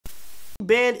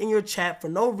banned in your chat for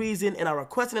no reason and are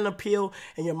requesting an appeal,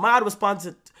 and your mod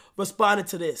responded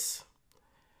to this.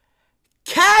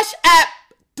 Cash app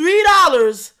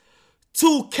 $3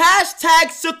 to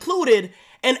hashtag secluded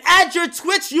and add your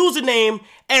Twitch username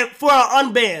and for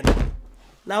an unbanned.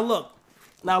 Now look,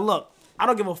 I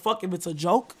don't give a fuck if it's a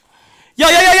joke. Yo.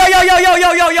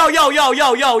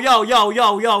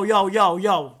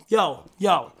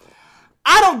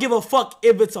 I don't give a fuck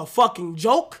if it's a fucking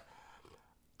joke.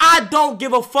 I don't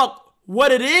give a fuck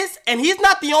what it is, and he's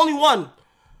not the only one.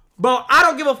 Bro, I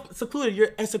don't give a secluded,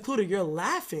 you're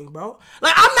laughing, bro.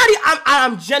 Like,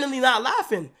 I'm genuinely not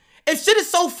laughing. If shit is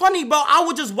so funny, bro, I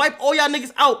would just wipe all y'all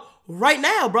niggas out right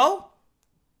now, bro.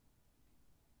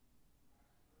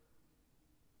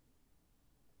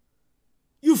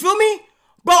 You feel me?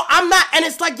 Bro, I'm not, and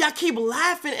it's like y'all keep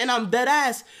laughing and I'm dead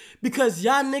ass because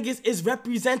y'all niggas is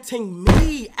representing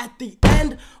me at the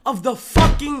end of the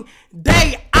fucking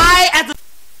day. I don't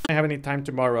have any time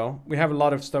tomorrow. We have a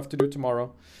lot of stuff to do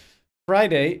tomorrow.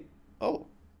 Friday. Oh.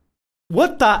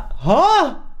 What the?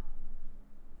 Huh?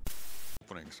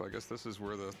 So I guess this is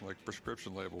where the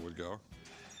prescription label would go.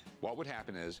 What would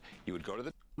happen is you would go to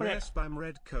the rare spam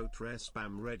red coat, rare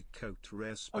spam red coat,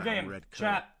 rare spam red coat.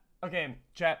 Chat. Okay,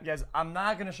 chat, guys. I'm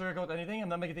not gonna sugarcoat anything. I'm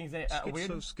not making things weird.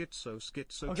 Schizo,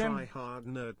 okay. Try hard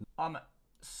nerd.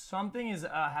 Something is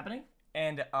happening,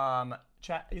 and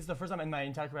chat. It's the first time in my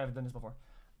entire career I've done this before.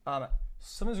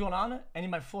 Something's going on. I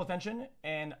need my full attention,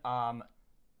 and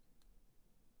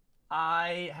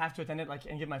I have to attend it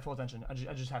and give my full attention. I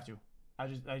just have to. I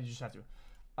just have to.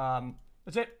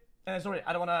 That's it. And sorry,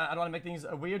 I don't wanna make things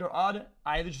weird or odd.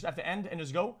 I either just have to end and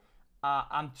just go.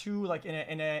 I'm too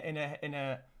in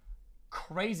a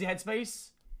crazy headspace.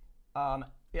 I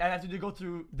have to go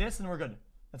through this and we're good.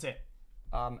 That's it.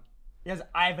 Guys,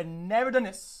 I've never done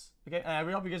this. Okay, and I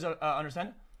really hope you guys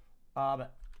understand. I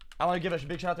want to give a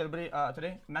big shout out to everybody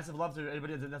today. Massive love to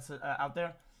everybody that's out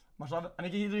there. Much love. I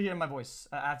mean, you can hear my voice.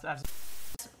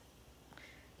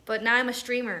 But now I'm a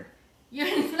streamer. Now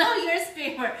you're a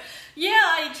streamer. Yeah,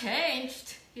 I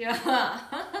changed. Yeah.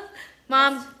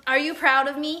 Mom, are you proud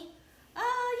of me?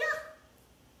 Yeah.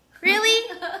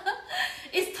 Really?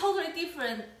 It's totally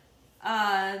different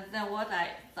than what I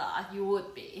thought you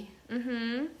would be.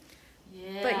 Mm-hmm.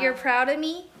 Yeah. But you're proud of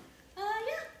me?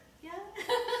 Yeah.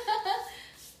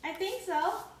 I think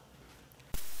so.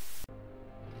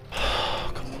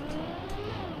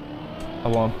 I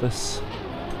want this.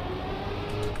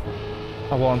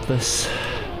 I want this.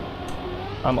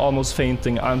 I'm almost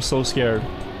fainting. I'm so scared.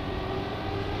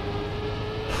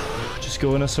 Just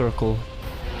go in a circle.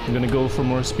 I'm gonna go for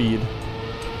more speed.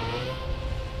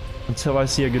 Until I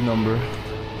see a good number.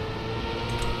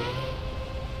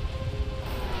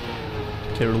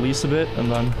 Okay, release a bit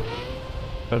and then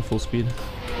at full speed.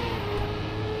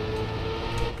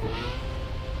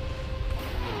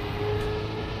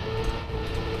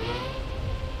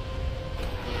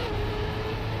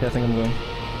 Yeah, I think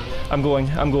I'm going.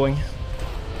 I'm going.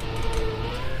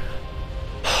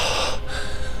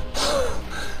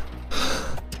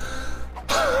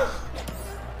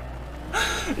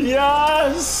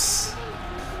 Yes!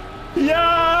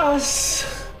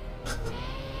 Yes!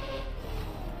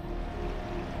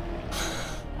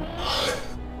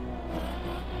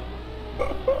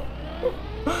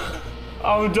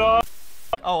 I'm done.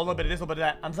 Oh, a little bit of this, a little bit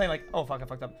of that. I'm saying oh fuck, I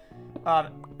fucked up.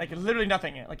 Literally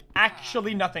nothing.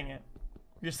 Actually nothing.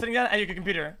 You're sitting down at your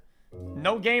computer,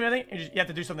 no game, nothing. You have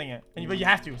to do something. But you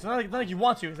have to. It's not like you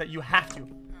want to. It's that you have to.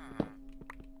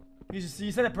 You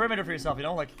set a perimeter for yourself. You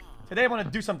know, today I want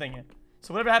to do something.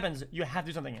 So whatever happens, you have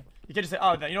to do something. You can't just say,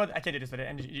 oh, you know what, I can't do this today,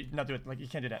 and you not do it. You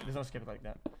can't do that. There's no skip it like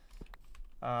that.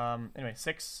 Anyway,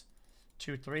 6,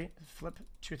 2, 3, flip,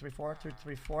 2, 3, 4, 2,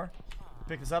 3, 4.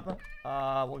 Pick this up.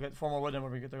 We'll get 4 more wood and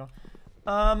we'll be good to go.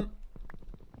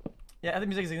 Yeah, I think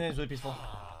music is really peaceful.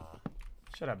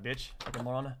 Shut up, bitch. Fucking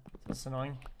moron. That's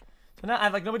annoying. So now I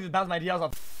have nobody to bounce my ideas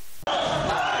off. Oh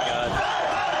my god.